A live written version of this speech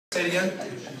Say it again.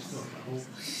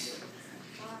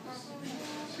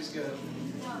 She's good.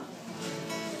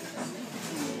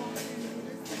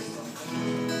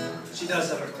 She does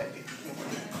have her technique.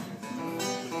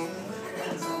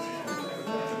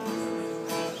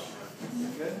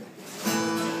 Good.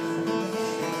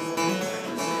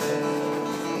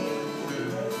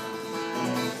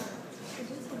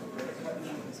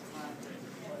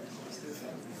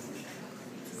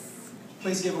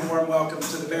 Please give a warm welcome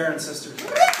to the Barron sisters.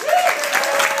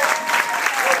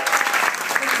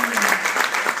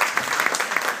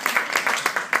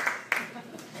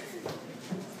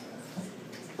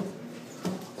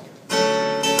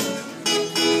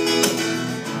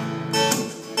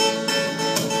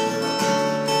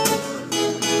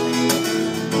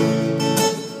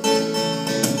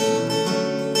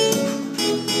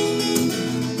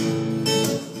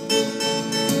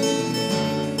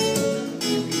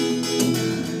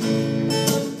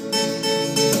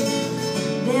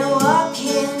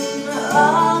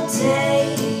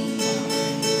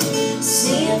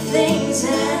 Things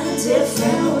in a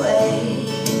different way.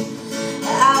 I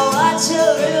watch a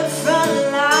river from the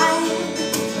line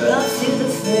run through the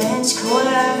French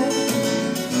Quarter.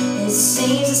 It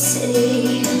seems the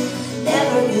city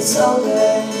never gets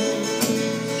older.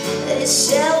 Its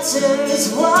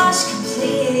shelters wash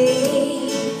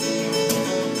completely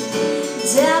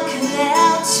down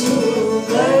Canal to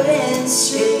Bourbon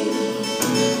Street.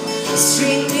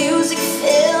 Street music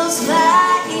fills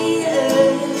my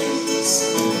ears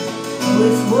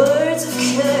with words of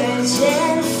courage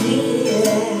and fear.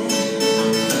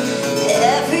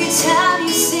 Every time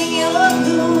you sing your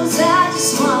blues, I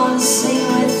just want to sing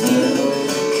with you,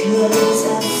 'cause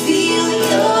I feel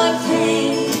your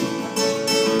pain.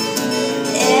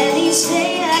 And each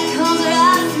day that comes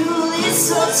right through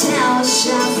this old town will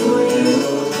shine for you,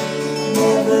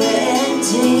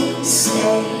 never-ending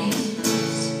stays.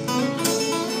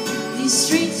 These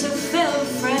streets are filled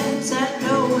with friends that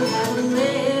know how to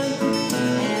live.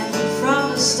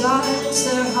 Starts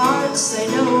their hearts, they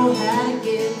know how to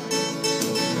give.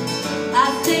 I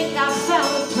think I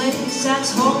found a place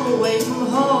that's home away from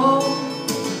home.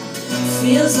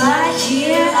 Feels like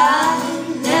here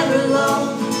I'm never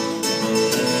alone.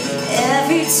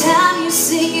 Every time you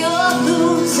sing your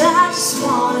blues, I just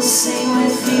want to sing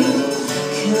with you,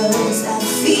 'cause I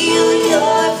feel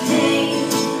your pain.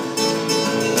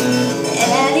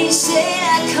 And each day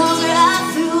that comes right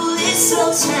through this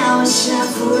old town will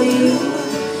shine for you,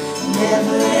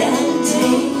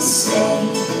 never-ending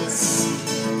stays.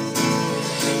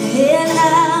 And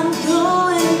I'm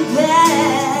going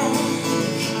back,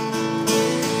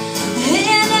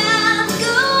 and I'm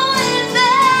going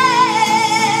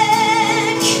back,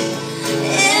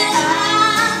 and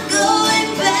I'm going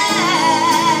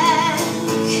back,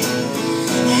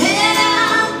 and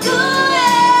I'm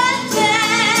going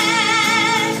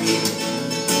back.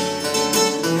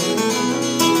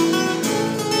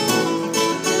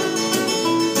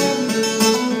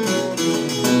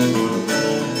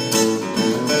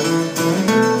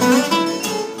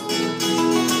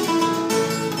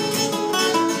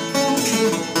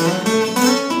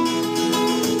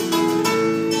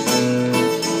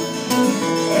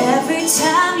 Every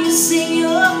time you sing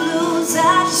your blues, I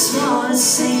just want to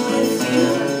sing with you,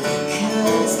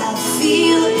 'cause I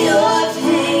feel your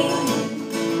pain.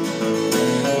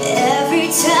 Every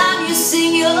time you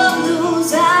sing your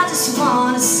blues, I just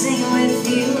want to sing with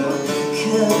you,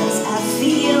 'cause I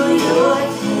feel your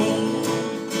pain.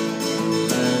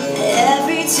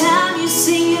 Every time you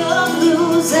sing your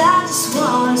blues, I just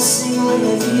want to sing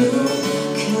with you,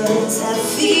 'cause I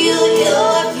feel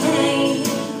your pain.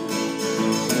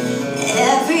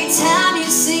 Every time you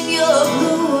sing your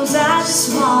blues, I just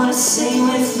want to sing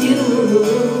with you,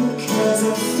 'cause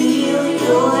I feel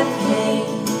your pain.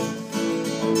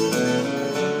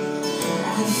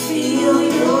 I feel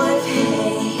your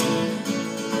pain.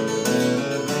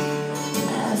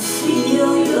 I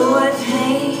feel your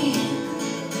pain.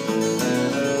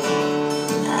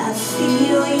 I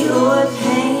feel your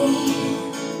pain.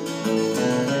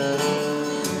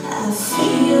 I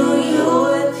feel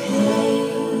your pain.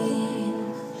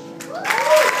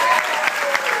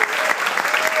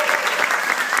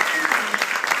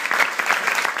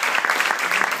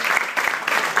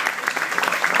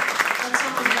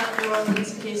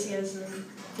 In case you guys didn't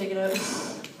pick it up.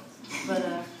 But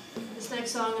this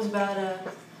next song is about,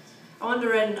 I wanted to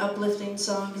write an uplifting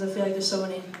song because I feel like there's so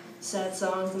many sad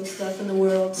songs and stuff in the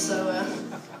world, so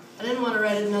I didn't want to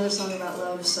write another song about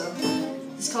love, so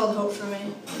it's called Hope for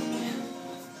Me.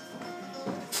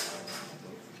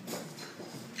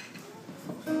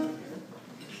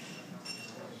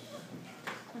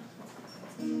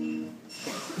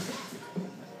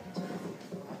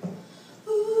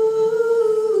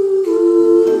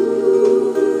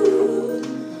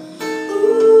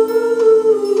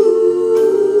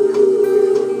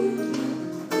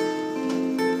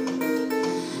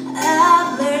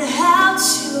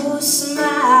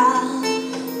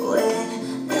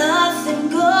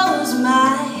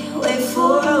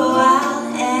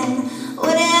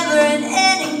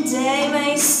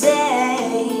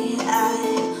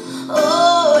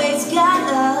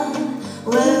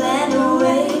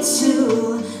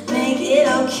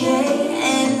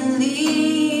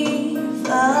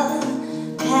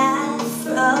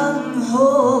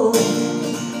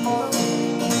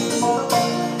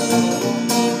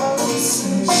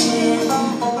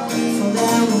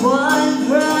 one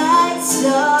bright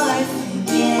star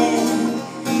again.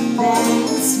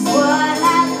 That's what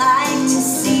I like to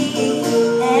see,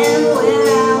 and where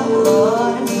I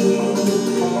wanna be.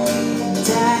 And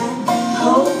I'm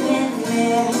hoping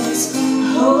there's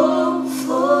hope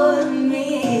for me.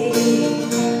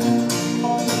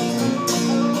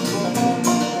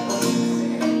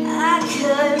 I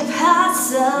could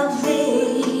possibly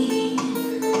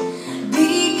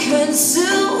be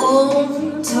consumed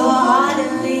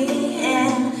wholeheartedly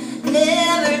and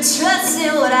never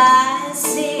trusting what I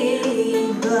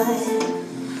see, but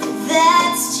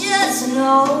that's just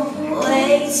no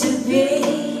way to be,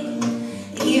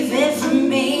 even for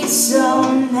me. So